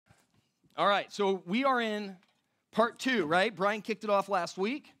All right, so we are in part 2, right? Brian kicked it off last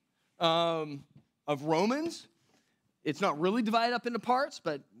week of Romans. It's not really divided up into parts,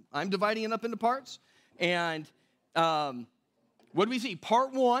 but I'm dividing it up into parts. And what do we see?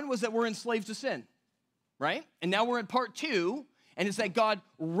 Part 1 was that we're enslaved to sin, right? And now we're in part 2, and it's that God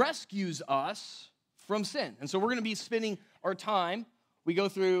rescues us from sin. And so we're going to be spending our time. We go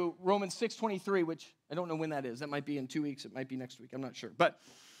through Romans 6:23, which I don't know when that is. That might be in 2 weeks. It might be next week. I'm not sure.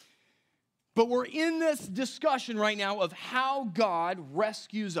 But we're in this discussion right now of how God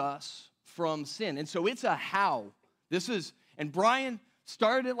rescues us from sin. And so it's a how. And Brian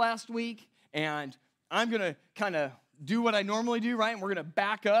started it last week, and I'm going to kind of do what I normally do, right? And we're going to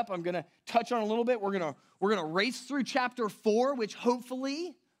back up. I'm going to touch on a little bit. We're going to race through chapter 4, which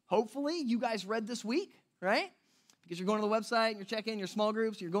hopefully you guys read this week, right? Because you're going to the website and you're checking your small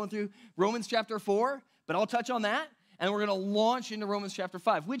groups, you're going through Romans chapter 4, but I'll touch on that, and we're going to launch into Romans chapter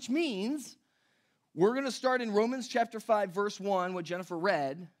 5, which means we're going to start in Romans chapter 5, verse 1, what Jennifer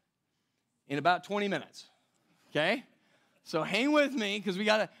read, in about 20 minutes, okay? So hang with me, because we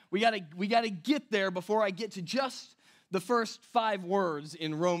gotta get there before I get to just the first 5 words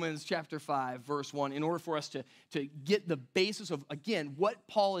in Romans chapter 5, verse 1, in order for us to get the basis of, again, what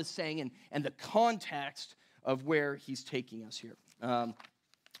Paul is saying and the context of where he's taking us here. I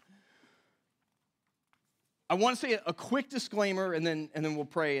want to say a quick disclaimer, and then we'll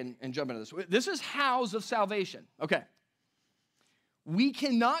pray and jump into this. This is hows of salvation. Okay. We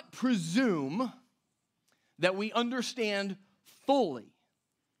cannot presume that we understand fully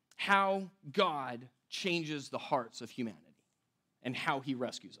how God changes the hearts of humanity and how he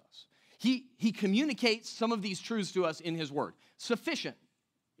rescues us. He communicates some of these truths to us in his word. Sufficient.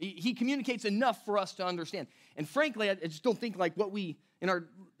 He communicates enough for us to understand. And frankly, I just don't think like what we, in our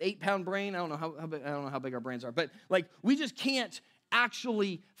 8-pound brain, I don't know how big our brains are, but like we just can't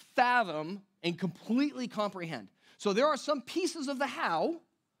actually fathom and completely comprehend. So there are some pieces of the how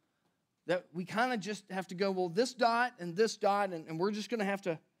that we kind of just have to go, well, this dot, and we're just going to have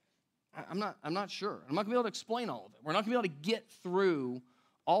to, I'm not sure. I'm not going to be able to explain all of it. We're not going to be able to get through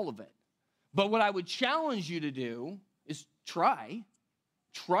all of it. But what I would challenge you to do is try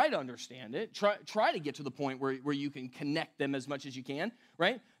to understand it. Try to get to the point where you can connect them as much as you can,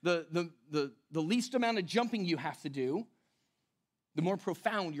 right? The least amount of jumping you have to do, the more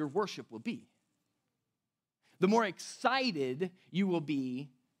profound your worship will be. The more excited you will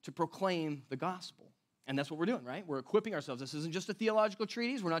be to proclaim the gospel. And that's what we're doing, right? We're equipping ourselves. This isn't just a theological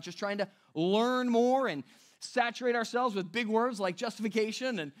treatise. We're not just trying to learn more and saturate ourselves with big words like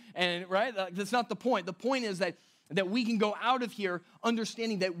justification and right? That's not the point. The point is that we can go out of here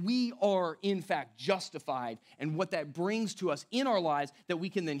understanding that we are, in fact, justified, and what that brings to us in our lives that we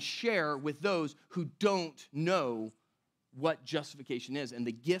can then share with those who don't know what justification is and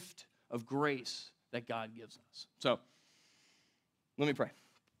the gift of grace that God gives us. So, let me pray.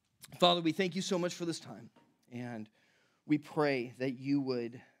 Father, we thank you so much for this time, and we pray that you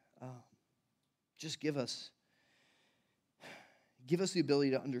would just give us the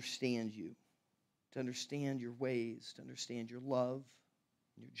ability to understand you, to understand your ways, to understand your love,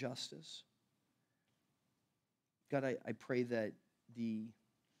 and your justice. God, I pray that the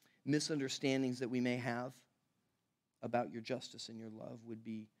misunderstandings that we may have about your justice and your love would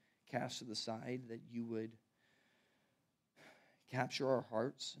be cast to the side, that you would capture our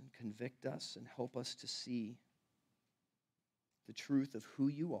hearts and convict us and help us to see the truth of who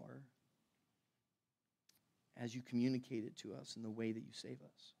you are as you communicate it to us in the way that you save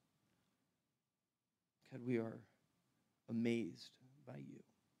us. God, we are amazed by you.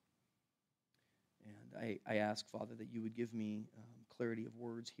 And I ask, Father, that you would give me clarity of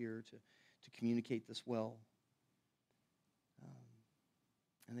words here to communicate this well.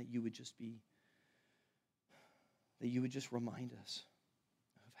 And that you would just remind us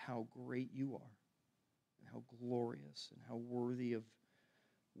of how great you are, and how glorious and how worthy of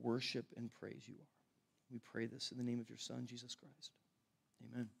worship and praise you are. We pray this in the name of your Son, Jesus Christ.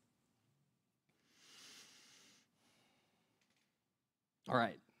 Amen. All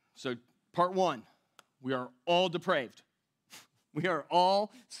right, so part 1, we are all depraved. We are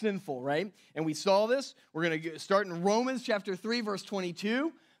all sinful, right? And we saw this. We're going to start in Romans chapter 3, verse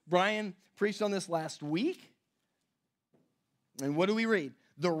 22. Brian preached on this last week. And what do we read?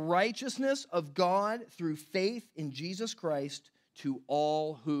 The righteousness of God through faith in Jesus Christ to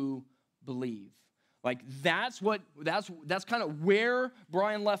all who believe. Like that's kind of where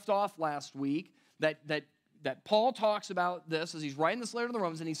Brian left off last week, that Paul talks about this as he's writing this letter to the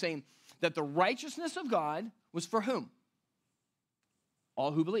Romans, and he's saying that the righteousness of God was for whom?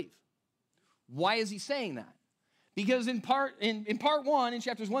 All who believe. Why is he saying that? Because in part 1, in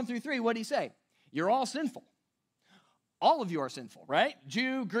chapters 1 through 3, what did he say? You're all sinful. All of you are sinful, right?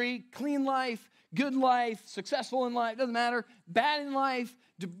 Jew, Greek, clean life, good life, successful in life, doesn't matter. Bad in life,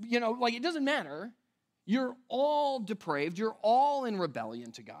 it doesn't matter. You're all depraved. You're all in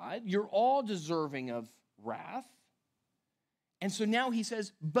rebellion to God. You're all deserving of wrath. And so now he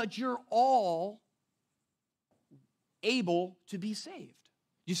says, but you're all able to be saved.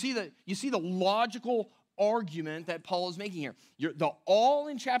 You see the logical argument that Paul is making here. The all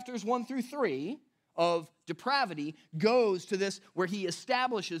in chapters 1 through 3 of depravity goes to this where he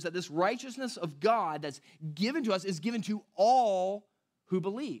establishes that this righteousness of God that's given to us is given to all who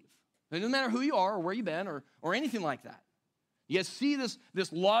believe. It doesn't matter who you are or where you've been or anything like that. You guys see this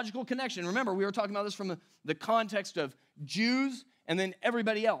logical connection. Remember, we were talking about this from the context of Jews and then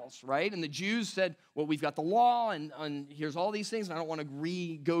everybody else, right? And the Jews said, well, we've got the law, and here's all these things, and I don't want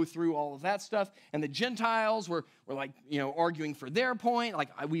to go through all of that stuff. And the Gentiles were like, arguing for their point, like,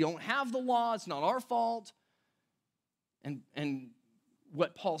 we don't have the law, it's not our fault. And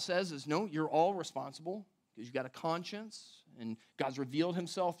what Paul says is, no, you're all responsible because you've got a conscience, and God's revealed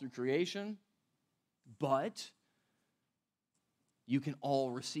himself through creation, but you can all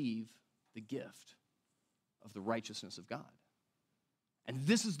receive the gift of the righteousness of God. And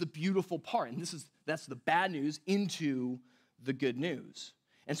this is the beautiful part, and that's the bad news into the good news.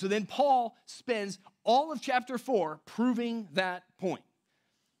 And so then Paul spends all of chapter 4 proving that point.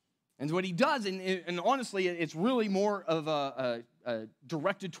 And what he does, and honestly, it's really more of a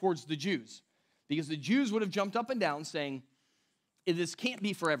directed towards the Jews, because the Jews would have jumped up and down saying, this can't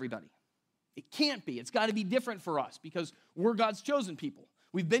be for everybody. It can't be. It's got to be different for us because we're God's chosen people.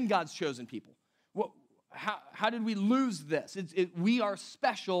 We've been God's chosen people. How did we lose this? We are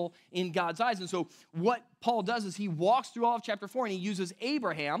special in God's eyes. And so what Paul does is he walks through all of chapter 4 and he uses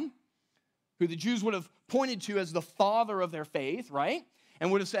Abraham, who the Jews would have pointed to as the father of their faith, right?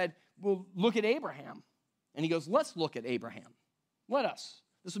 And would have said, well, look at Abraham. And he goes, let's look at Abraham. Let us.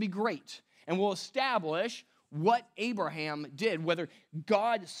 This will be great. And we'll establish what Abraham did, whether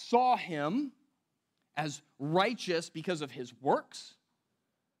God saw him as righteous because of his works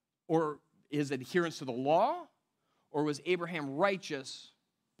or his adherence to the law, or was Abraham righteous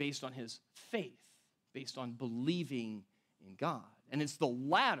based on his faith, based on believing in God? And it's the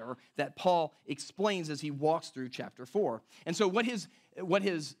latter that Paul explains as he walks through chapter 4. And so what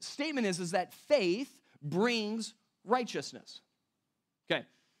his statement is that faith brings righteousness. Okay,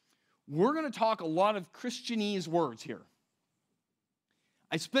 we're going to talk a lot of Christianese words here.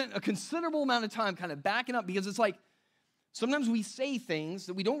 I spent a considerable amount of time kind of backing up because it's like, sometimes we say things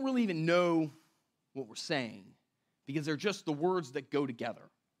that we don't really even know what we're saying because they're just the words that go together.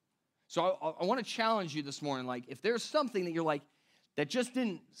 So I want to challenge you this morning, like if there's something that you're like, that just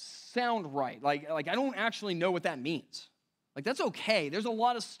didn't sound right, like I don't actually know what that means. Like that's okay. There's a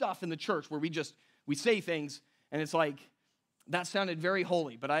lot of stuff in the church where we say things and it's like, that sounded very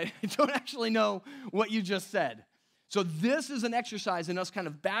holy, but I don't actually know what you just said. So this is an exercise in us kind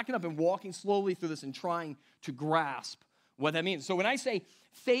of backing up and walking slowly through this and trying to grasp what that means. So when I say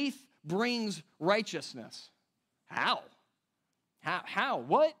faith brings righteousness, how?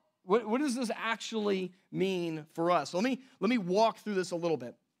 What does this actually mean for us? Let me walk through this a little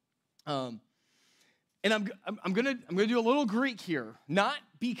bit. And I'm gonna do a little Greek here, not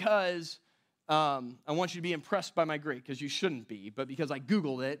because I want you to be impressed by my Greek, because you shouldn't be, but because I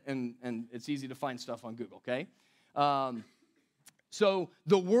Googled it and it's easy to find stuff on Google, okay? So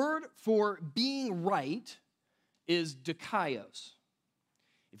the word for being right is dikaios.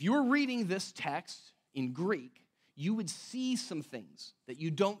 If you were reading this text in Greek, you would see some things that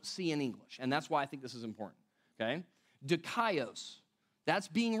you don't see in English, and that's why I think this is important, okay? Dikaios, that's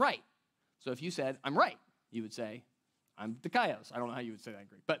being right. So if you said, I'm right, you would say, I'm dikaios. I don't know how you would say that in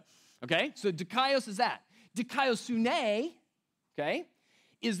Greek, but, okay? So dikaios is that. Dikaiosune, okay,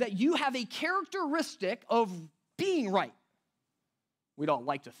 is that you have a characteristic of being right. We don't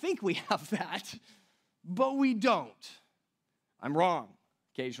like to think we have that, but we don't. I'm wrong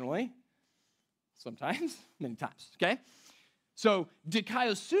occasionally, sometimes, many times, okay? So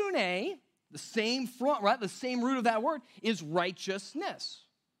dikaiosune, the same front, right, the same root of that word is righteousness.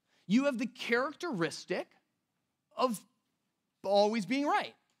 You have the characteristic of always being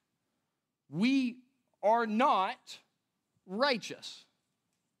right. We are not righteous.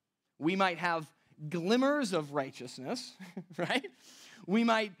 We might have glimmers of righteousness, right? We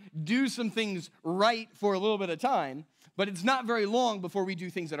might do some things right for a little bit of time, but it's not very long before we do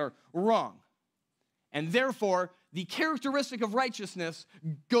things that are wrong. And therefore, the characteristic of righteousness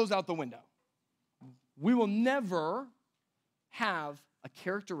goes out the window. We will never have a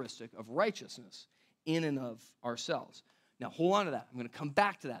characteristic of righteousness in and of ourselves. Now, hold on to that. I'm going to come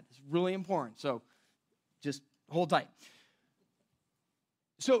back to that. It's really important. So just hold tight.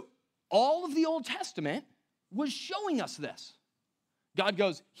 So all of the Old Testament was showing us this. God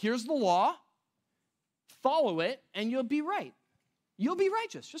goes, here's the law, follow it, and you'll be right. You'll be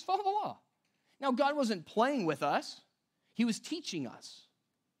righteous. Just follow the law. Now, God wasn't playing with us. He was teaching us.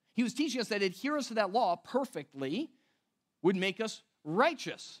 He was teaching us that adherence to that law perfectly would make us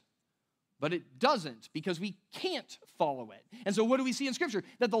righteous. But it doesn't, because we can't follow it. And so what do we see in Scripture?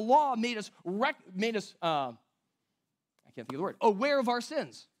 That the law made us I can't think of the word, aware of our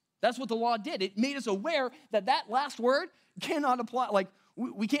sins. That's what the law did. It made us aware that that last word cannot apply. Like,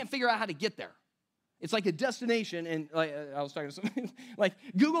 we can't figure out how to get there. It's like a destination, and like, I was talking to somebody, like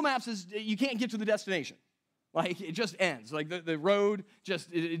Google Maps is, you can't get to the destination. Like, it just ends. Like, the road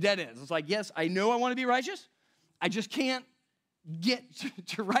just, it dead ends. It's like, yes, I know I want to be righteous. I just can't get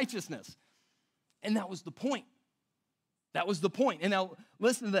to righteousness. And that was the point. That was the point. And now,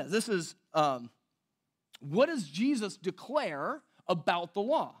 listen to this. This is, what does Jesus declare about the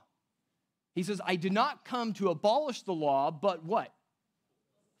law? He says, I did not come to abolish the law, but what?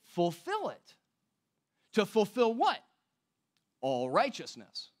 Fulfill it. To fulfill what? All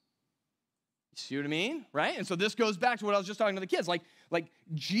righteousness. You see what I mean? Right? And so this goes back to what I was just talking to the kids. Like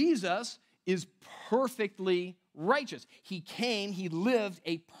Jesus is perfectly righteous. He came, he lived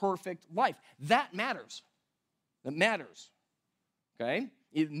a perfect life. That matters. That matters. Okay?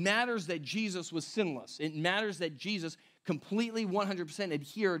 It matters that Jesus was sinless. It matters that Jesus completely 100%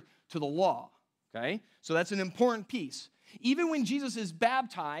 adhered to the law. Okay? So that's an important piece. Even when Jesus is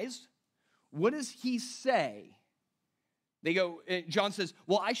baptized, what does he say? They go, John says,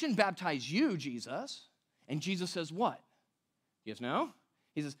 well, I shouldn't baptize you, Jesus. And Jesus says what? You guys know?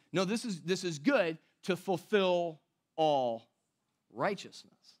 He says, no, this is good to fulfill all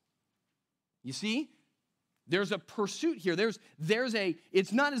righteousness. You see? There's a pursuit here.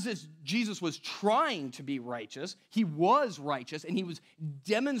 It's not as if Jesus was trying to be righteous. He was righteous, and he was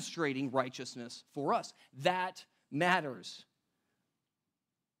demonstrating righteousness for us. That matters.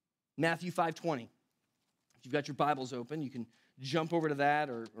 Matthew 5:20. If you've got your Bibles open, you can jump over to that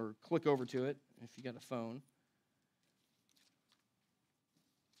or click over to it if you got a phone.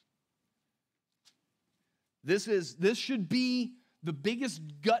 This should be the biggest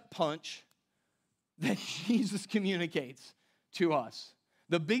gut punch that Jesus communicates to us.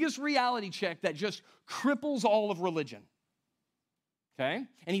 The biggest reality check that just cripples all of religion. Okay?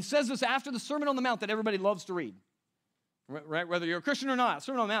 And he says this after the Sermon on the Mount that everybody loves to read. Right? Whether you're a Christian or not,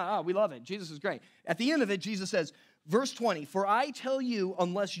 Sermon on the Mount, we love it. Jesus is great. At the end of it, Jesus says, verse 20, for I tell you,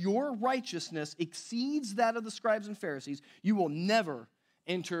 unless your righteousness exceeds that of the scribes and Pharisees, you will never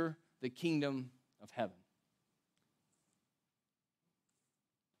enter the kingdom of heaven.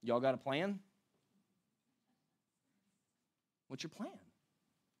 Y'all got a plan? What's your plan?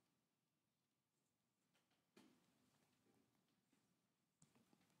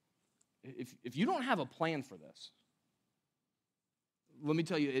 If you don't have a plan for this, let me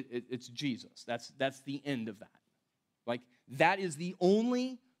tell you, it's Jesus. That's the end of that. Like, that is the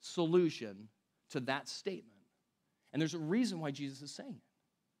only solution to that statement. And there's a reason why Jesus is saying it.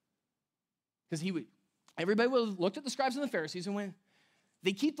 Because everybody would have looked at the scribes and the Pharisees and went,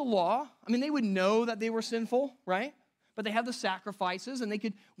 they keep the law. I mean, they would know that they were sinful, right? But they have the sacrifices, and they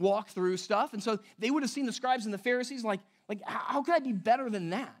could walk through stuff. And so they would have seen the scribes and the Pharisees like how could I be better than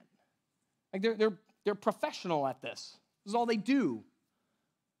that? Like, they're professional at this. This is all they do.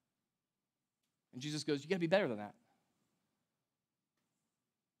 And Jesus goes, you got to be better than that.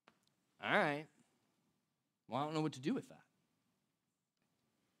 All right. Well, I don't know what to do with that.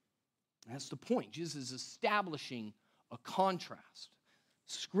 That's the point. Jesus is establishing a contrast.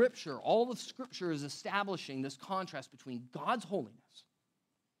 Scripture, all of Scripture is establishing this contrast between God's holiness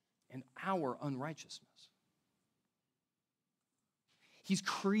and our unrighteousness. He's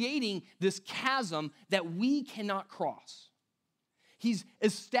creating this chasm that we cannot cross. He's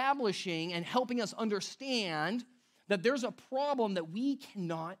establishing and helping us understand that there's a problem that we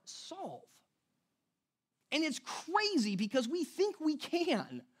cannot solve. And it's crazy because we think we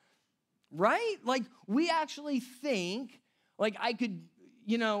can, right? Like, we actually think, like, I could,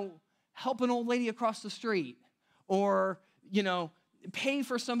 help an old lady across the street or, pay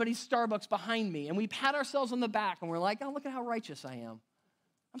for somebody's Starbucks behind me. And we pat ourselves on the back and we're like, oh, look at how righteous I am.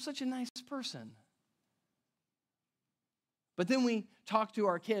 I'm such a nice person. But then we talk to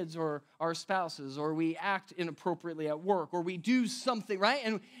our kids or our spouses, or we act inappropriately at work, or we do something, right?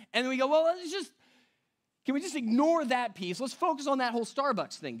 And then we go, well, can we just ignore that piece? Let's focus on that whole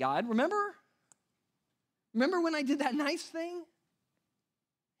Starbucks thing, God. Remember when I did that nice thing?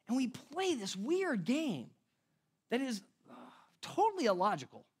 And we play this weird game that is totally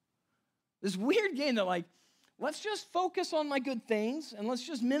illogical. This weird game that, like, let's just focus on my good things and let's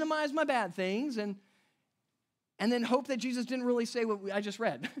just minimize my bad things and then hope that Jesus didn't really say what I just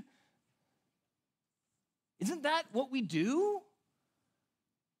read. Isn't that what we do?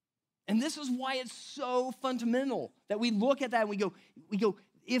 And this is why it's so fundamental that we look at that and we go,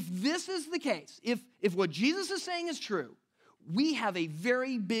 if this is the case, if what Jesus is saying is true, we have a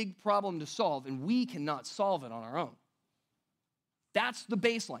very big problem to solve, and we cannot solve it on our own. That's the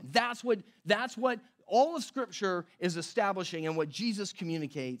baseline. That's what all of Scripture is establishing and what Jesus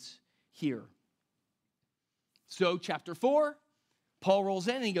communicates here. So chapter 4, Paul rolls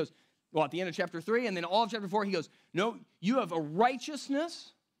in and he goes, well, at the end of chapter 3, and then all of chapter 4, he goes, no, you have a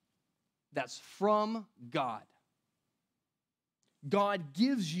righteousness that's from God. God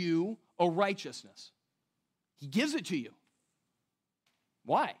gives you a righteousness. He gives it to you.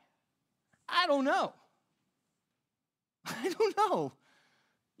 Why? I don't know. I don't know.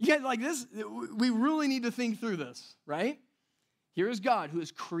 You guys, like this, we really need to think through this, right? Here is God who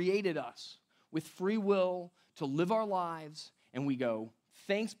has created us with free will to live our lives, and we go,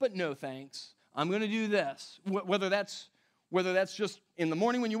 thanks but no thanks. I'm going to do this. Whether that's just in the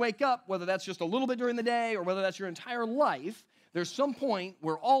morning when you wake up, whether that's just a little bit during the day, or whether that's your entire life, there's some point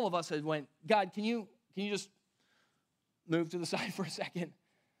where all of us had went, God, can you just move to the side for a second?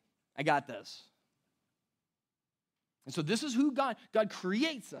 I got this. And so this is who God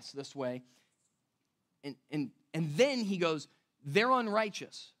creates us this way. And then he goes, they're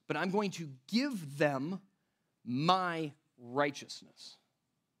unrighteous, but I'm going to give them my righteousness.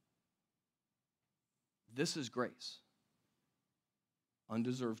 This is grace.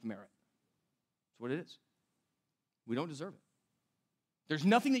 Undeserved merit. That's what it is. We don't deserve it. There's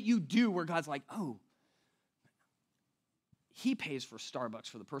nothing that you do where God's like, oh, he pays for Starbucks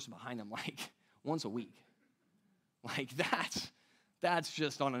for the person behind him like once a week. Like that's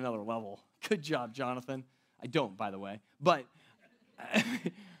just on another level. Good job, Jonathan. I don't, by the way. But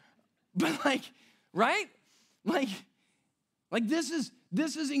like, right? Like this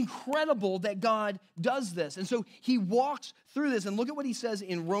is incredible that God does this. And so he walks through this, and look at what he says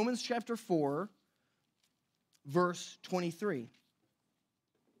in Romans chapter 4, verse 23.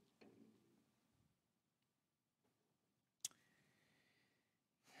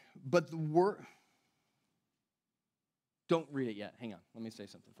 But the word, don't read it yet. Hang on. Let me say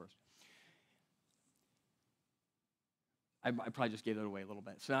something first. I probably just gave it away a little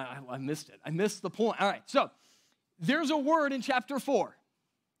bit. So I missed it. I missed the point. All right. So there's a word in chapter 4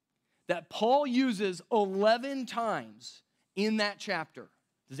 that Paul uses 11 times in that chapter.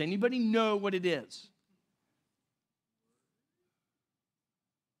 Does anybody know what it is?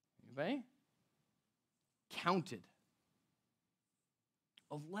 Anybody? Counted.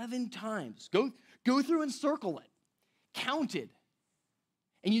 11 times. Go through and circle it. Counted.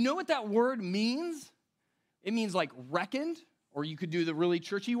 And you know what that word means? It means like reckoned, or you could do the really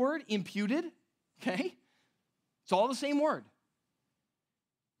churchy word, imputed. Okay? It's all the same word.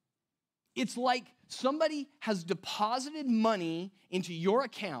 It's like somebody has deposited money into your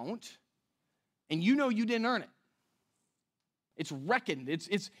account, and you know you didn't earn it. It's reckoned.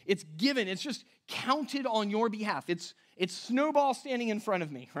 It's given. It's just counted on your behalf. It's snowball standing in front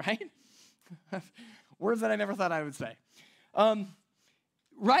of me, right? Words that I never thought I would say.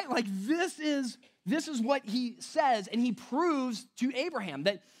 Right? Like this is what he says, and he proves to Abraham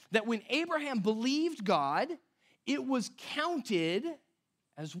that when Abraham believed God, it was counted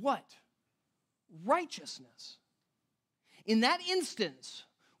as what? Righteousness. In that instance,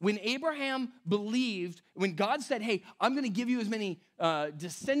 when Abraham believed, when God said, hey, I'm going to give you as many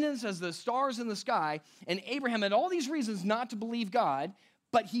descendants as the stars in the sky, and Abraham had all these reasons not to believe God,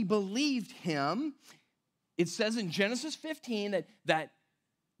 but he believed him, it says in Genesis 15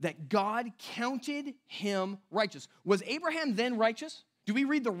 that God counted him righteous. Was Abraham then righteous? Do we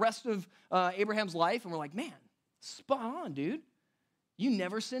read the rest of Abraham's life and we're like, man, spot on, dude. You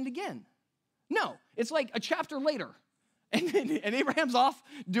never sinned again. No, it's like a chapter later. And Abraham's off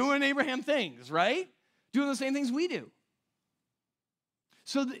doing Abraham things, right? Doing the same things we do.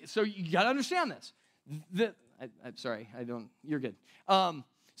 So you got to understand this. I'm sorry, you're good.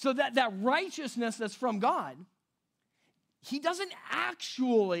 So that righteousness that's from God, he doesn't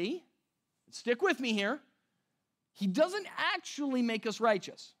actually, stick with me here, he doesn't actually make us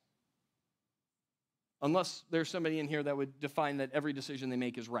righteous. Unless there's somebody in here that would define that every decision they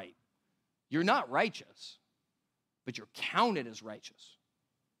make is right. You're not righteous, but you're counted as righteous.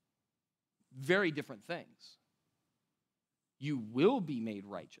 Very different things. You will be made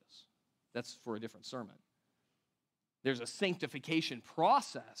righteous. That's for a different sermon. There's a sanctification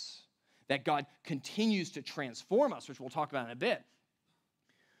process that God continues to transform us, which we'll talk about in a bit.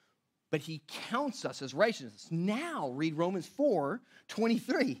 But he counts us as righteousness. Now, read Romans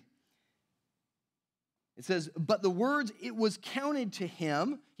 4:23. It says, but the words, it was counted to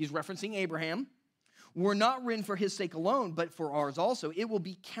him, he's referencing Abraham, were not written for his sake alone, but for ours also. It will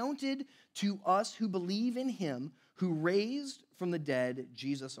be counted to us who believe in him, who raised from the dead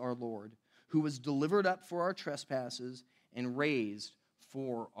Jesus our Lord, who was delivered up for our trespasses and raised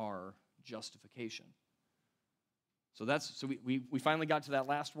for our justification. So we finally got to that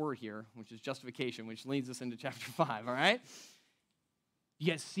last word here, which is justification, which leads us into chapter 5, all right?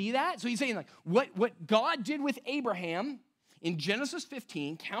 You guys see that? So he's saying, like, what God did with Abraham in Genesis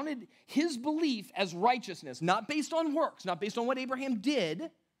 15 counted his belief as righteousness, not based on works, not based on what Abraham did,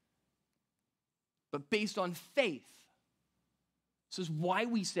 but based on faith. This is why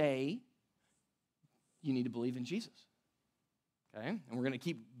we say you need to believe in Jesus. Okay? And we're going to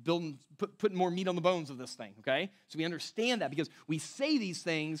keep building, putting more meat on the bones of this thing, okay? So we understand that because we say these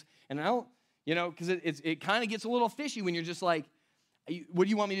things, and I don't, because it kind of gets a little fishy when you're just like, what do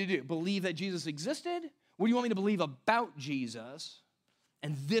you want me to do? Believe that Jesus existed? What do you want me to believe about Jesus?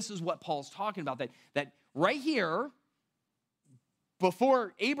 And this is what Paul's talking about, that right here,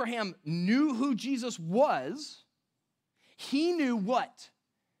 before Abraham knew who Jesus was, he knew what?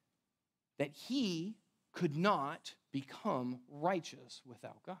 That he could not become righteous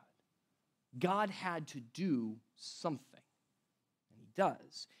without God. God had to do something, and he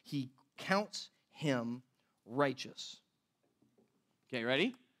does. He counts him righteous. Okay,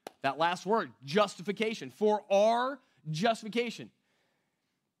 ready? That last word, justification, for our justification.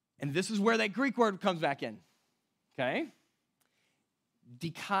 And this is where that Greek word comes back in, okay?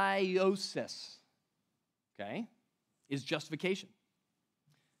 Dikaiosis, okay, is justification.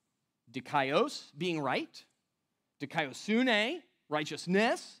 Dikaios, being right. Dikaiosune,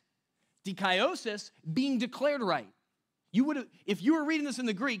 righteousness. Dikaiosis, being declared right. If you were reading this in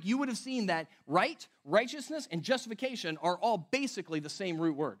the Greek, you would have seen that right, righteousness, and justification are all basically the same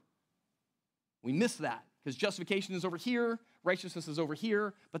root word. We miss that because justification is over here, righteousness is over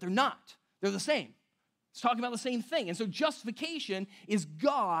here, but they're not. They're the same. It's talking about the same thing. And so justification is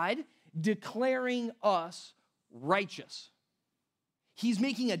God declaring us righteous. He's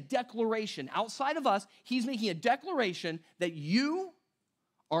making a declaration. Outside of us, he's making a declaration that you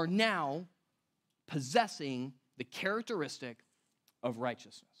are now possessing the characteristic of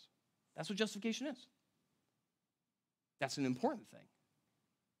righteousness. That's what justification is. That's an important thing.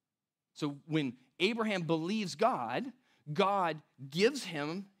 So when Abraham believes God, God gives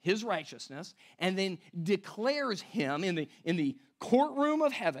him his righteousness and then declares him in the courtroom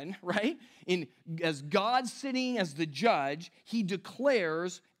of heaven, right? As God sitting as the judge, he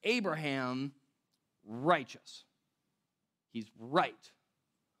declares Abraham righteous. He's right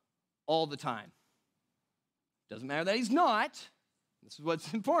all the time. Doesn't matter that he's not. This is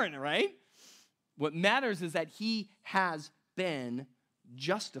what's important, right? What matters is that he has been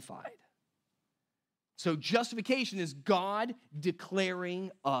justified. So justification is God declaring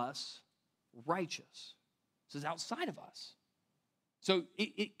us righteous. This is outside of us. So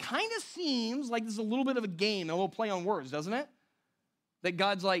it kind of seems like this is a little bit of a game, a little play on words, doesn't it? That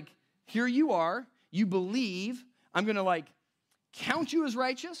God's like, here you are, you believe, I'm going to count you as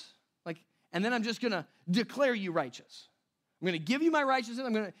righteous, and then I'm just going to declare you righteous. I'm going to give you my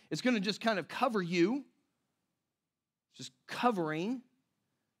righteousness. It's going to just kind of cover you. Just covering.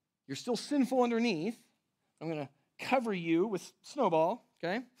 You're still sinful underneath. I'm going to cover you with snowball,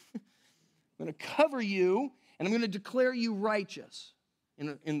 okay? I'm going to cover you, and I'm going to declare you righteous.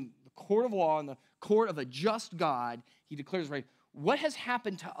 In the court of law, in the court of a just God, he declares right. What has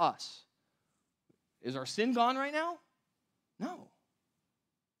happened to us? Is our sin gone right now? No.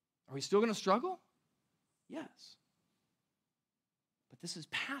 Are we still going to struggle? Yes. But this is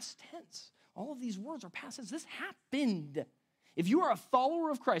past tense. All of these words are past tense. This happened. If you are a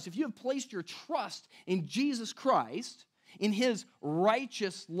follower of Christ, if you have placed your trust in Jesus Christ, in his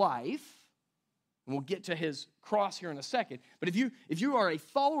righteous life, and we'll get to his cross here in a second, but if you are a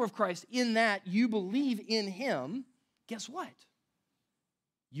follower of Christ in that you believe in him, guess what?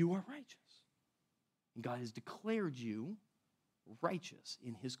 You are righteous. And God has declared you righteous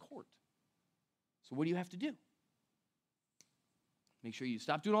in his court. So what do you have to do? Make sure you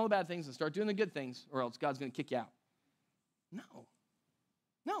stop doing all the bad things and start doing the good things, or else God's going to kick you out.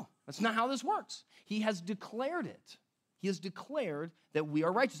 No, that's not how this works. He has declared it. He has declared that we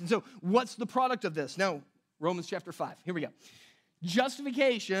are righteous. And so what's the product of this? Now, Romans chapter 5. Here we go.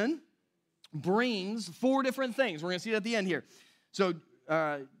 Justification brings 4 different things. We're going to see it at the end here. So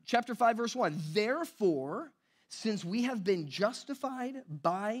chapter 5, verse 1. Therefore, since we have been justified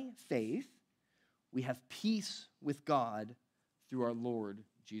by faith, we have peace with God through our Lord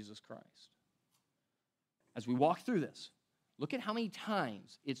Jesus Christ. As we walk through this, look at how many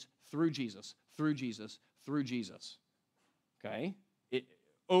times it's through Jesus, through Jesus, through Jesus. Okay?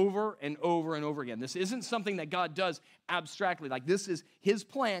 Over and over and over again. This isn't something that God does abstractly. Like, this is his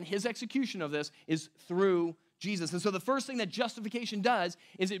plan, his execution of this is through Jesus. And so the first thing that justification does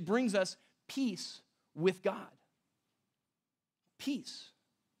is it brings us peace with God. Peace.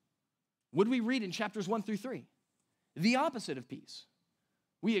 What do we read in chapters 1 through 3? The opposite of peace.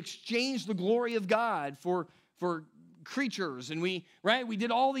 We exchange the glory of God for creatures, and we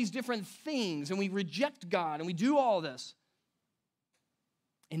did all these different things, and we reject God, and we do all this.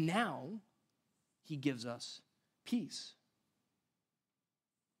 And now he gives us peace.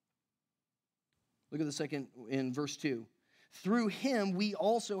 Look at the second in verse 2. Through him we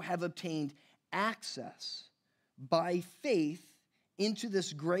also have obtained access by faith into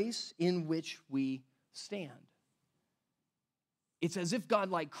this grace in which we stand. It's as if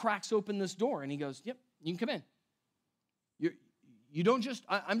God like cracks open this door and he goes, yep, you can come in. You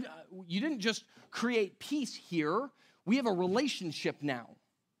didn't just create peace here. We have a relationship now.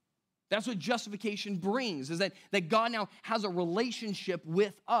 That's what justification brings, is that God now has a relationship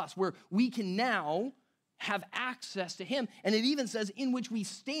with us where we can now have access to him. And it even says in which we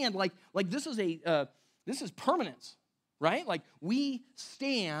stand, like this is permanence, right? Like we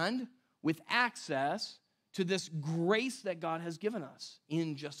stand with access to this grace that God has given us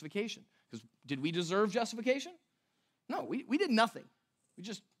in justification. Because did we deserve justification? No, we did nothing. We're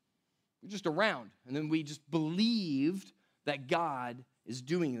just around. And then we just believed that God is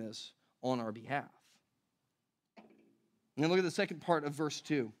doing this on our behalf. And then look at the second part of verse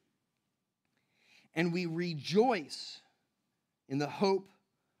 2. And we rejoice in the hope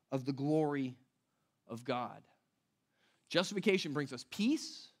of the glory of God. Justification brings us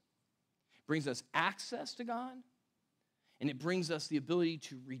peace, brings us access to God, and it brings us the ability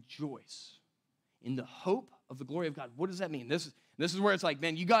to rejoice in the hope of the glory of God. What does that mean? This is where it's like,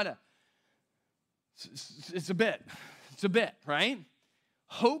 man, you gotta, it's a bit, right?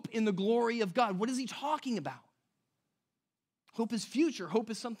 Hope in the glory of God. What is he talking about? Hope is future. Hope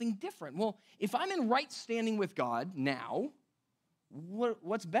is something different. Well, if I'm in right standing with God now,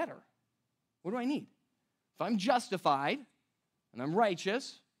 what's better? What do I need? If I'm justified and I'm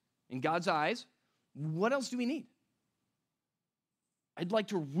righteous in God's eyes, what else do we need? I'd like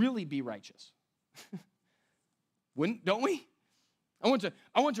to really be righteous. Don't we? I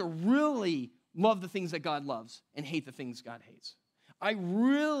want to really love the things that God loves and hate the things God hates. I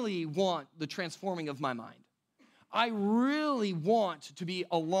really want the transforming of my mind. I really want to be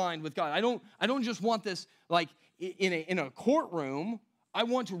aligned with God. I don't just want this like in a courtroom. I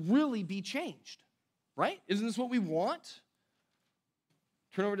want to really be changed, right? Isn't this what we want?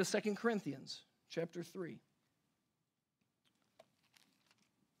 Turn over to 2 Corinthians chapter 3,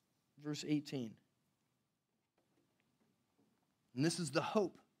 verse 18. And this is the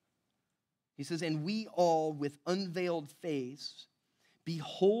hope. He says, and we all with unveiled face,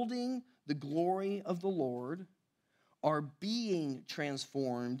 beholding the glory of the Lord, are being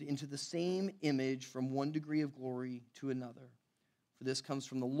transformed into the same image from one degree of glory to another. For this comes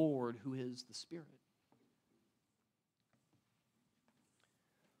from the Lord, who is the Spirit.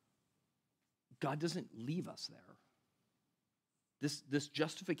 God doesn't leave us there. This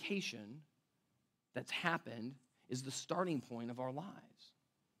justification that's happened is the starting point of our lives.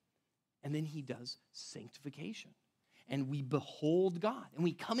 And then he does sanctification. And we behold God. And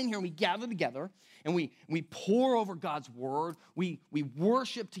we come in here and we gather together and we pour over God's word. We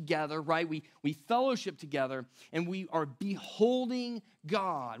worship together, right? We fellowship together and we are beholding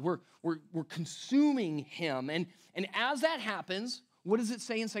God. We're consuming him. And as that happens, what does it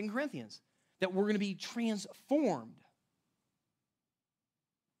say in 2 Corinthians? That we're going to be transformed.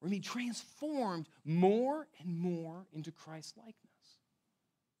 We're going to be transformed more and more into Christ's likeness.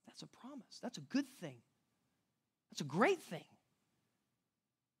 That's a promise. That's a good thing. That's a great thing.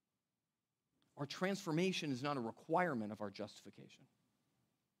 Our transformation is not a requirement of our justification.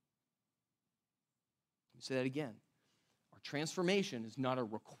 Let me say that again. Our transformation is not a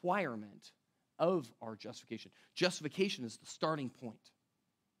requirement of our justification. Justification is the starting point.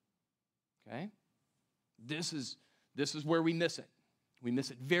 Okay? This is where we miss it. We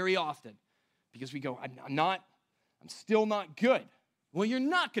miss it very often because we go, I'm still not good. Well, you're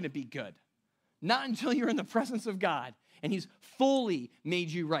not going to be good. Not until you're in the presence of God and he's fully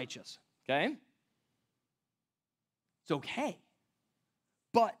made you righteous, okay? It's okay.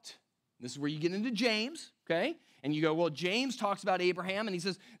 But This is where you get into James, okay? And you go, well, James talks about Abraham, and he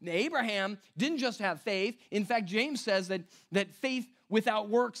says, Abraham didn't just have faith. In fact, James says that faith without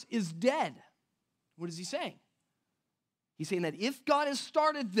works is dead. What is he saying? He's saying that if God has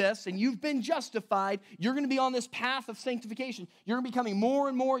started this and you've been justified, you're going to be on this path of sanctification. You're going to be becoming more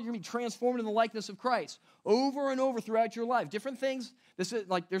and more, you're going to be transformed in the likeness of Christ over and over throughout your life. Different things. This is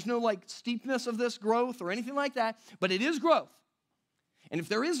like, there's no like steepness of this growth or anything like that, but it is growth. And if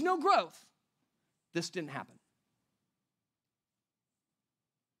there is no growth, this didn't happen.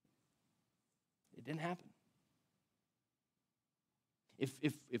 It didn't happen. If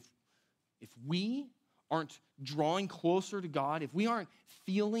we aren't drawing closer to God, if we aren't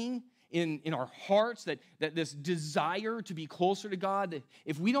feeling in our hearts that this desire to be closer to God,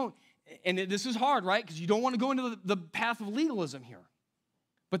 if we don't, and this is hard, right? Because you don't want to go into the path of legalism here.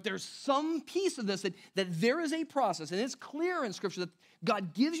 But there's some piece of this that there is a process, and it's clear in Scripture that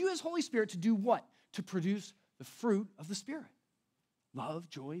God gives you His Holy Spirit to do what? To produce the fruit of the Spirit. Love,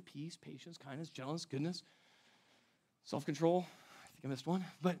 joy, peace, patience, kindness, gentleness, goodness, self-control. I think I missed one.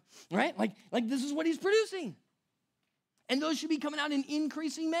 But, right? Like this is what He's producing. And those should be coming out in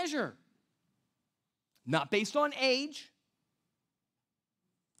increasing measure. Not based on age.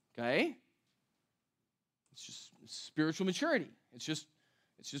 Okay? It's just spiritual maturity. It's just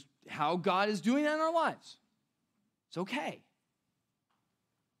how God is doing that in our lives. It's okay.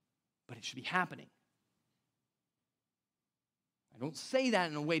 But it should be happening. I don't say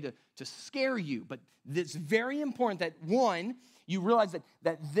that in a way to scare you, but it's very important that, one, you realize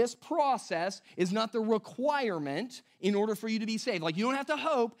that this process is not the requirement in order for you to be saved. Like, you don't have to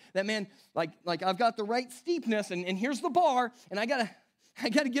hope that, man, like I've got the right steepness, and here's the bar, and I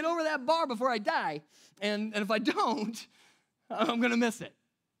gotta get over that bar before I die, and if I don't, I'm going to miss it.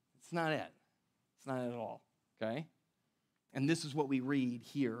 It's not it. It's not it at all, okay? And this is what we read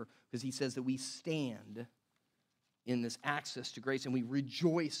here, because he says that we stand in this access to grace, and we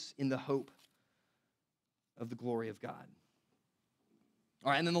rejoice in the hope of the glory of God.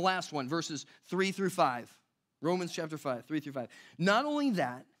 All right, and then the last one, verses 3 through 5. Romans chapter 5, 3 through 5. Not only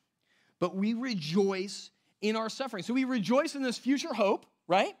that, but we rejoice in our suffering. So we rejoice in this future hope,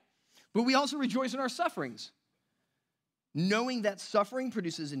 right? But we also rejoice in our sufferings, knowing that suffering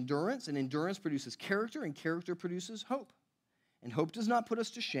produces endurance, and endurance produces character, and character produces hope. And hope does not put us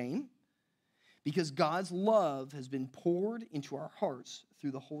to shame, because God's love has been poured into our hearts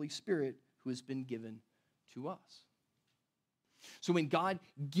through the Holy Spirit who has been given to us. So when God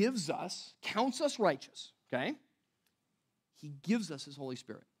gives us, counts us righteous, okay, He gives us His Holy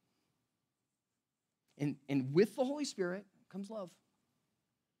Spirit. And with the Holy Spirit comes love.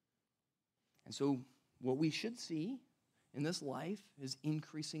 And so what we should see in this life is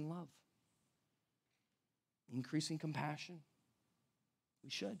increasing love, increasing compassion. We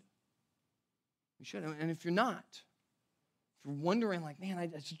should. We should. And if you're not, if you're wondering like, man, I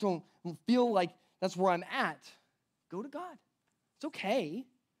just don't feel like that's where I'm at, go to God. It's okay.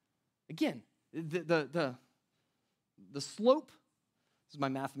 Again, the slope, this is my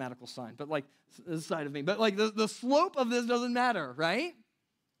mathematical sign, but like this side of me, but like the slope of this doesn't matter, right?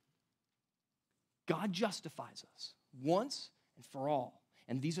 God justifies us once and for all.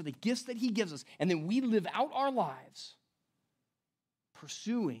 And these are the gifts that He gives us. And then we live out our lives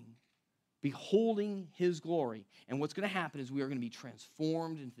pursuing, beholding His glory. And what's going to happen is we are going to be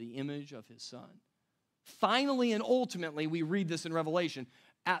transformed into the image of His Son. Finally and ultimately, we read this in Revelation,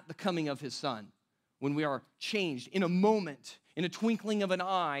 at the coming of His Son, when we are changed in a moment, in a twinkling of an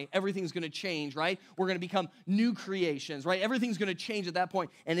eye, everything's going to change, right? We're going to become new creations, right? Everything's going to change at that point.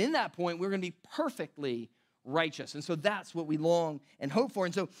 And in that point, we're going to be perfectly righteous. And so that's what we long and hope for.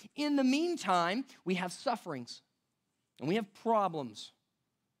 And so in the meantime, we have sufferings and we have problems.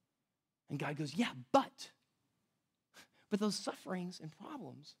 And God goes, yeah, but those sufferings and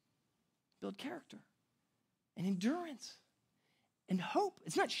problems build character and endurance and hope.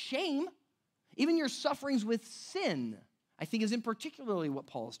 It's not shame. Even your sufferings with sin, I think, is in particularly what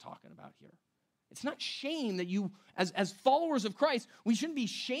Paul is talking about here. It's not shame that you, as followers of Christ, we shouldn't be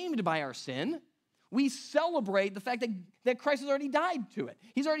shamed by our sin. We celebrate the fact that Christ has already died to it.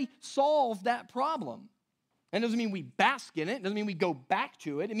 He's already solved that problem. And it doesn't mean we bask in it. It doesn't mean we go back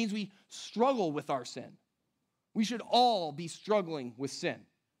to it. It means we struggle with our sin. We should all be struggling with sin.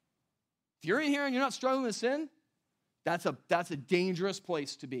 If you're in here and you're not struggling with sin, that's a dangerous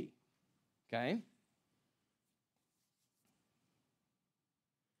place to be. Okay?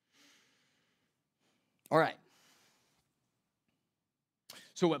 All right.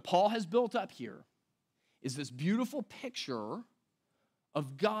 So what Paul has built up here is this beautiful picture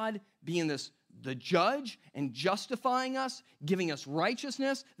of God being this the judge and justifying us, giving us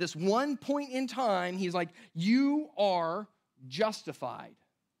righteousness. This one point in time, he's like, you are justified,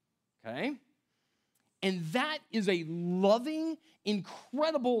 okay? And that is a loving,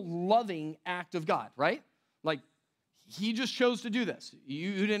 incredible loving act of God, right? Like, he just chose to do this.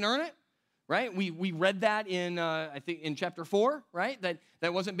 You didn't earn it, right? We read that in, I think, in chapter 4, right?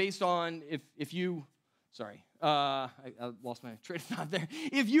 That wasn't based on if you, sorry, I lost my train of thought there.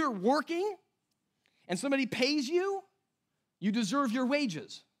 If you're working and somebody pays you, you deserve your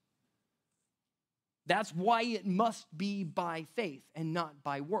wages. That's why it must be by faith and not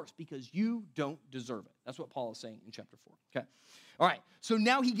by works, because you don't deserve it. That's what Paul is saying in chapter 4. Okay. All right. So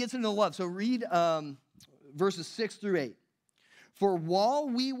now he gets into love. So read verses 6 through 8. For while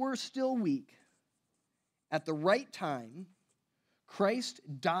we were still weak, at the right time, Christ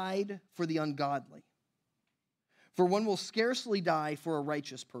died for the ungodly. For one will scarcely die for a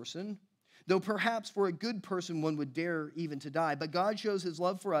righteous person, though perhaps for a good person one would dare even to die. But God shows his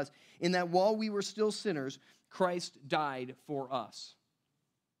love for us in that while we were still sinners, Christ died for us.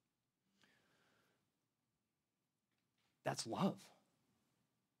 That's love,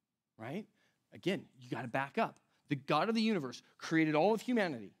 right? Again, you got to back up. The God of the universe created all of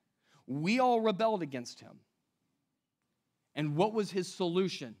humanity. We all rebelled against him. And what was his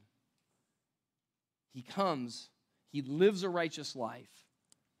solution? He comes, he lives a righteous life,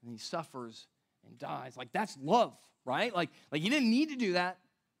 and he suffers and dies. Like, that's love, right? Like he didn't need to do that.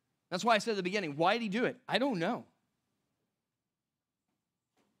 That's why I said at the beginning, why did he do it? I don't know.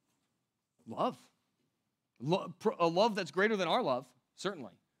 Love. A love that's greater than our love,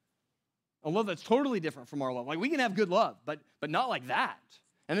 certainly. A love that's totally different from our love. Like, we can have good love, but not like that.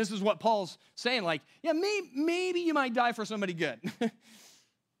 And this is what Paul's saying, like, yeah, maybe you might die for somebody good.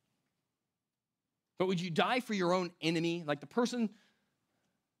 But would you die for your own enemy, like the person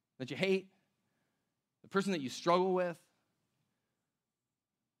that you hate, the person that you struggle with?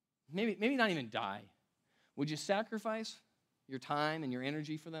 Maybe not even die. Would you sacrifice your time and your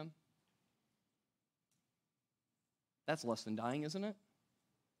energy for them? That's less than dying, isn't it?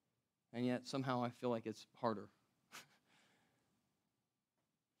 And yet somehow I feel like it's harder.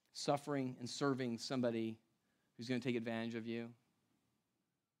 Suffering and serving somebody who's going to take advantage of you.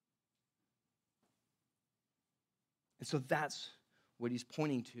 And so that's what he's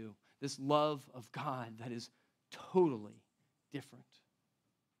pointing to, this love of God that is totally different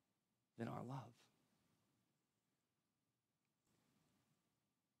than our love.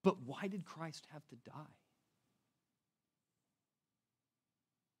 But why did Christ have to die?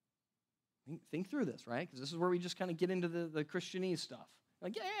 Think through this, right? Because this is where we just kind of get into the Christianese stuff.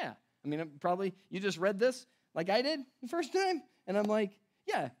 Like, yeah. I mean, probably you just read this like I did the first time, and I'm like,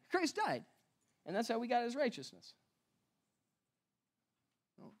 yeah, Christ died. And that's how we got his righteousness.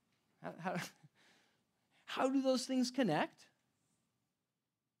 How do those things connect?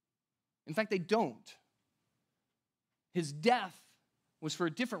 In fact, they don't. His death was for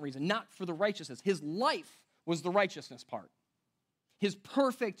a different reason, not for the righteousness. His life was the righteousness part. His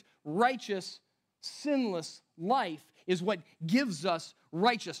perfect, righteous, sinless life is what gives us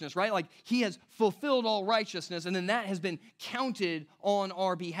righteousness, right? Like, he has fulfilled all righteousness, and then that has been counted on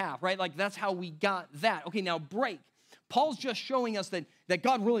our behalf, right? Like, that's how we got that. Okay, now break. Paul's just showing us that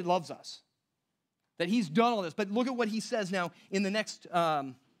God really loves us, that he's done all this. But look at what he says now in the next,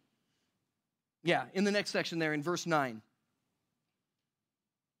 in the next section there in verse 9.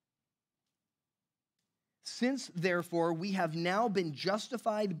 Since, therefore, we have now been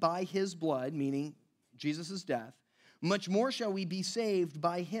justified by his blood, meaning Jesus' death, much more shall we be saved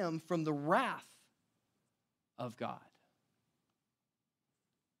by him from the wrath of God.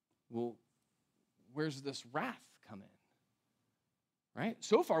 Well, where's this wrath come in? Right?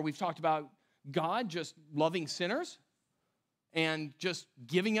 So far, we've talked about God just loving sinners and just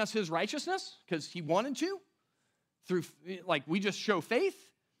giving us his righteousness because he wanted to. Through, like, we just show faith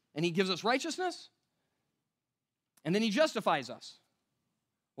and he gives us righteousness. And then he justifies us.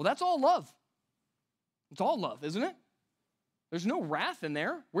 Well, that's all love. It's all love, isn't it? There's no wrath in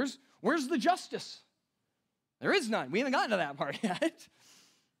there. Where's the justice? There is none. We haven't gotten to that part yet.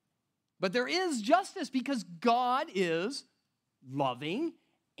 But there is justice because God is loving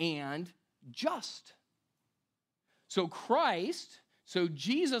and just. So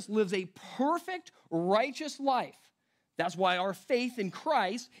Jesus lives a perfect, righteous life. That's why our faith in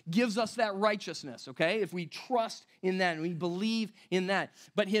Christ gives us that righteousness, okay? If we trust in that and we believe in that.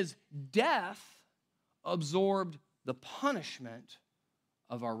 But his death absorbed the punishment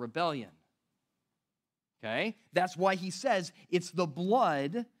of our rebellion, okay? That's why he says it's the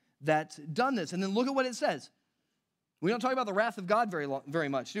blood that's done this. And then look at what it says. We don't talk about the wrath of God very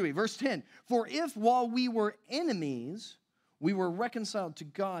much, do we? Verse 10, for if while we were enemies, we were reconciled to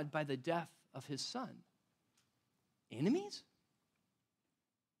God by the death of his son. Enemies?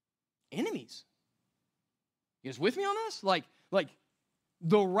 Enemies. You guys with me on this? Like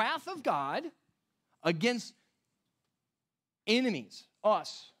the wrath of God against enemies,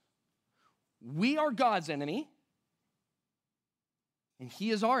 us. We are God's enemy, and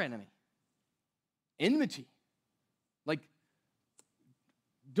he is our enemy. Enmity.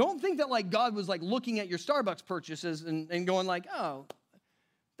 Don't think that God was looking at your Starbucks purchases and going oh,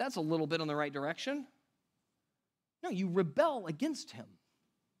 that's a little bit on the right direction. No, you rebel against him.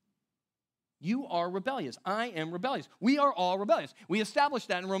 You are rebellious. I am rebellious. We are all rebellious. We established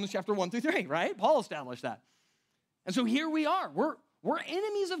that in Romans chapter 1 through 3, right? Paul established that. And so here we are. We're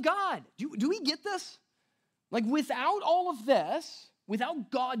enemies of God. Do we get this? Without all of this,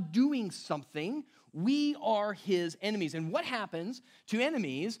 without God doing something, we are his enemies. And what happens to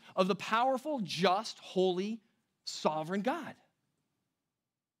enemies of the powerful, just, holy, sovereign God?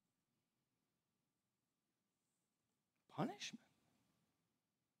 Punishment.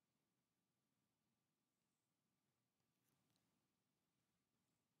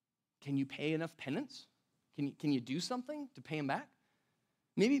 Can you pay enough penance? Can you do something to pay him back?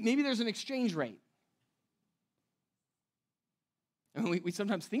 Maybe there's an exchange rate. I mean, we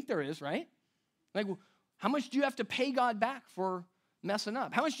sometimes think there is, right? How much do you have to pay God back for messing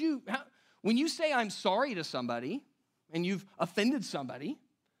up? When you say I'm sorry to somebody and you've offended somebody,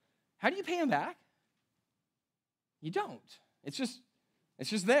 how do you pay him back? You don't. It's just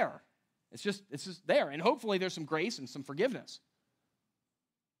there. It's just there. And hopefully there's some grace and some forgiveness.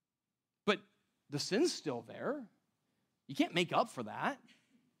 But the sin's still there. You can't make up for that.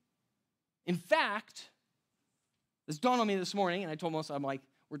 In fact, this dawned on me this morning, and I told Melissa,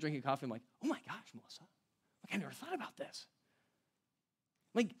 we're drinking coffee. I'm like, oh my gosh, Melissa. I never thought about this.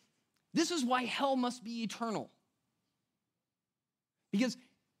 This is why hell must be eternal. Because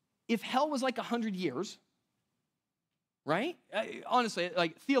if hell was 100 years, right? Honestly,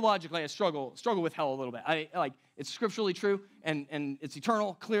 theologically, I struggle with hell a little bit. It's scripturally true, and it's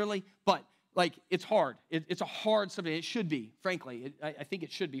eternal, clearly, but it's hard. It's a hard subject. It should be, frankly. I think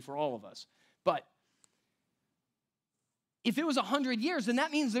it should be for all of us. But if it was 100 years, then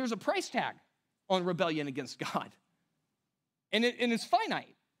that means there's a price tag on rebellion against God. And it's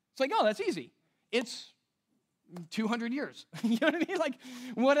finite. It's oh, that's easy. It's 200 years. You know what I mean?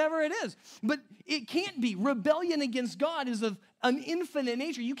 Whatever it is. But it can't be. Rebellion against God is of an infinite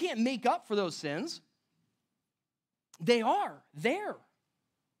nature. You can't make up for those sins. They are there.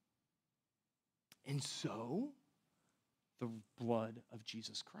 And so, the blood of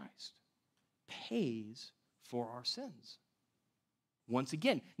Jesus Christ pays for our sins. Once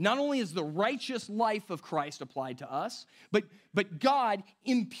again, not only is the righteous life of Christ applied to us, but God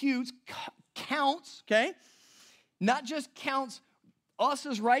imputes, counts, okay? Not just counts us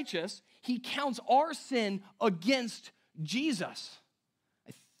as righteous, he counts our sin against Jesus.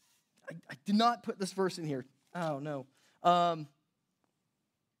 I did not put this verse in here. Oh, no.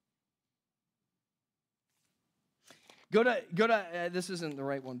 Go to this isn't the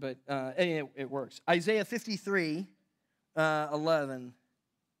right one, but it works. Isaiah 53, 11.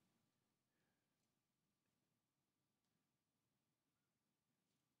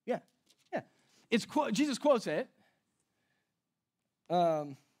 Yeah. Jesus quotes it.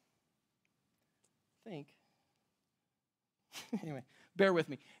 I think. Anyway, bear with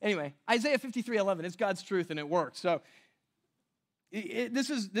me. Anyway, Isaiah 53:11. It's God's truth and it works. So this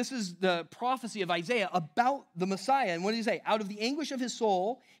is the prophecy of Isaiah about the Messiah. And what did he say? Out of the anguish of his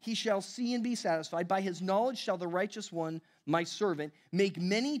soul, he shall see and be satisfied. By his knowledge shall the righteous one, my servant, make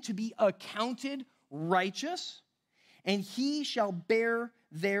many to be accounted righteous, and he shall bear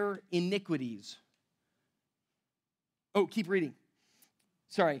their iniquities. Oh, keep reading.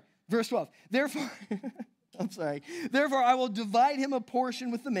 Sorry. Verse 12. Therefore, I will divide him a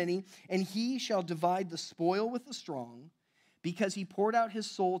portion with the many, and he shall divide the spoil with the strong, because he poured out his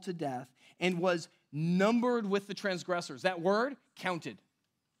soul to death and was numbered with the transgressors. That word, counted.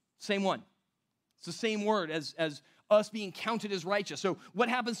 Same one. It's the same word as us being counted as righteous. So what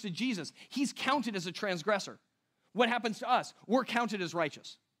happens to Jesus? He's counted as a transgressor. What happens to us? We're counted as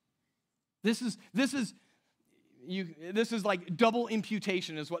righteous. This is like double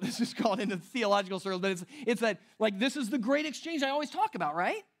imputation is what this is called in the theological circles. But it's that this is the great exchange I always talk about,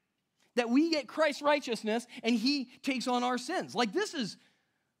 right? That we get Christ's righteousness and he takes on our sins. This is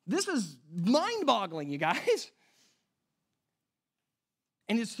mind-boggling, you guys.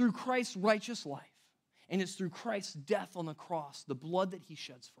 And it's through Christ's righteous life, and it's through Christ's death on the cross, the blood that he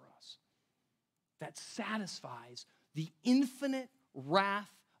sheds for us, that satisfies the infinite wrath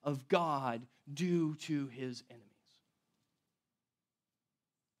of God due to his enemies.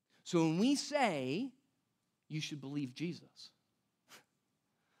 So when we say you should believe Jesus,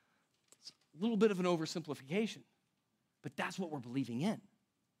 it's a little bit of an oversimplification, but that's what we're believing in.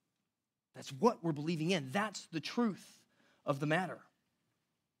 That's what we're believing in. That's the truth of the matter.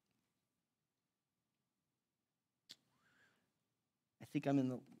 I think I'm in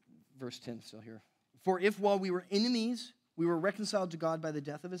the verse 10 still here. For if while we were enemies, we were reconciled to God by the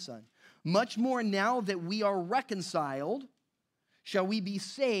death of his Son, much more now that we are reconciled, shall we be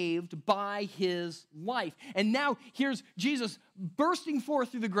saved by his life. And now here's Jesus bursting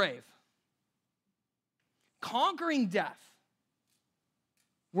forth through the grave, conquering death.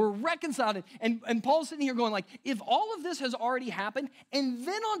 We're reconciled. And Paul's sitting here going like, if all of this has already happened, and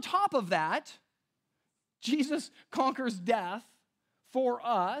then on top of that, Jesus conquers death for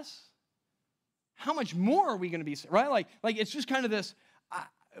us, how much more are we going to be saved, right? Like it's just kind of this,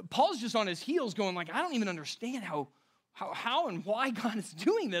 Paul's just on his heels going like, I don't even understand how and why God is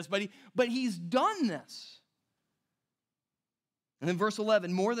doing this, but he's done this. And then verse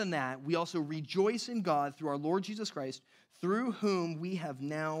 11, more than that, we also rejoice in God through our Lord Jesus Christ, through whom we have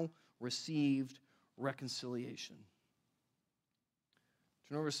now received reconciliation.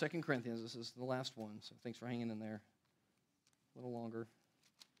 Turn over to 2 Corinthians. This is the last one, so thanks for hanging in there a little longer.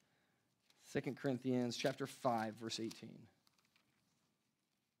 2 Corinthians chapter 5, verse 18.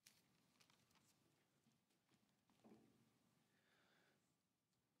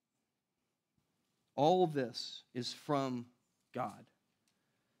 All of this is from God.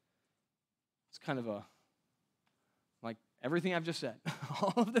 It's kind of like everything I've just said.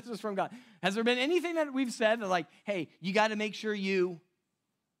 All of this is from God. Has there been anything that we've said that like, hey, you got to make sure you...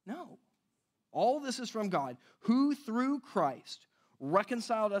 No. All this is from God, who through Christ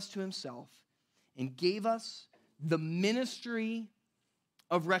reconciled us to himself and gave us the ministry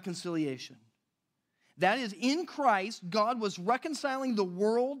of reconciliation. That is, in Christ, God was reconciling the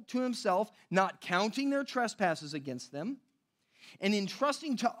world to himself, not counting their trespasses against them, and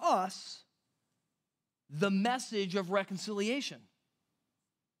entrusting to us the message of reconciliation.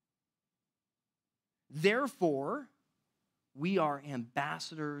 Therefore, we are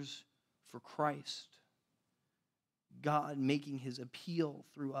ambassadors for Christ, God making his appeal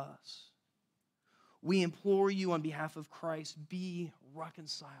through us. We implore you on behalf of Christ, be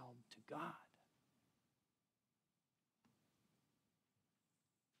reconciled to God.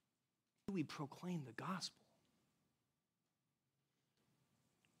 We proclaim the gospel.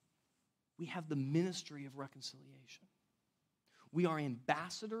 We have the ministry of reconciliation. We are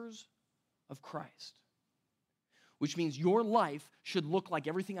ambassadors of Christ, which means your life should look like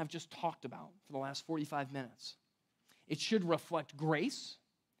everything I've just talked about for the last 45 minutes. It should reflect grace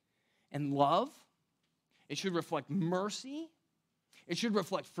and love. It should reflect mercy. It should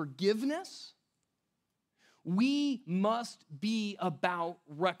reflect forgiveness. We must be about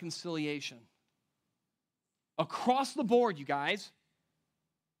reconciliation. Across the board, you guys.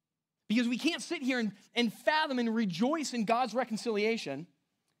 Because we can't sit here and fathom and rejoice in God's reconciliation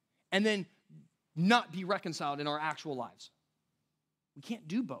and then not be reconciled in our actual lives. We can't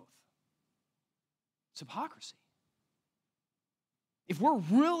do both. It's hypocrisy. If we're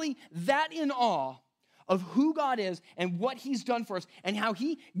really that in awe of who God is and what he's done for us and how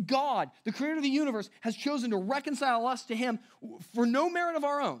God, the creator of the universe, has chosen to reconcile us to him for no merit of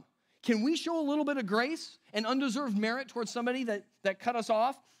our own, can we show a little bit of grace and undeserved merit towards somebody that cut us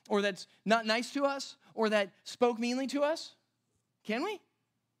off or that's not nice to us or that spoke meanly to us? Can we? We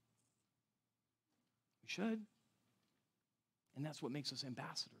should. And that's what makes us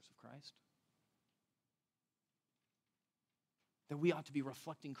ambassadors of Christ. That we ought to be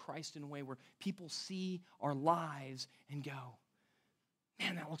reflecting Christ in a way where people see our lives and go,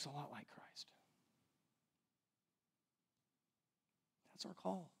 man, that looks a lot like Christ. That's our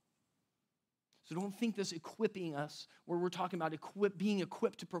call. So don't think this equipping us, where we're talking about being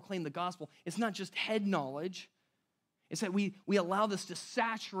equipped to proclaim the gospel, it's not just head knowledge. It's that we allow this to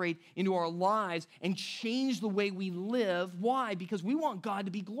saturate into our lives and change the way we live. Why? Because we want God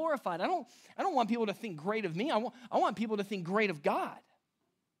to be glorified. I don't want people to think great of me. I want people to think great of God.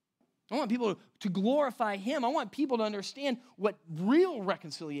 I want people to glorify him. I want people to understand what real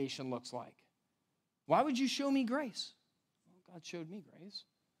reconciliation looks like. Why would you show me grace? Well, God showed me grace.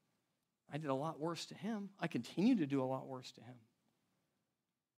 I did a lot worse to him. I continue to do a lot worse to him.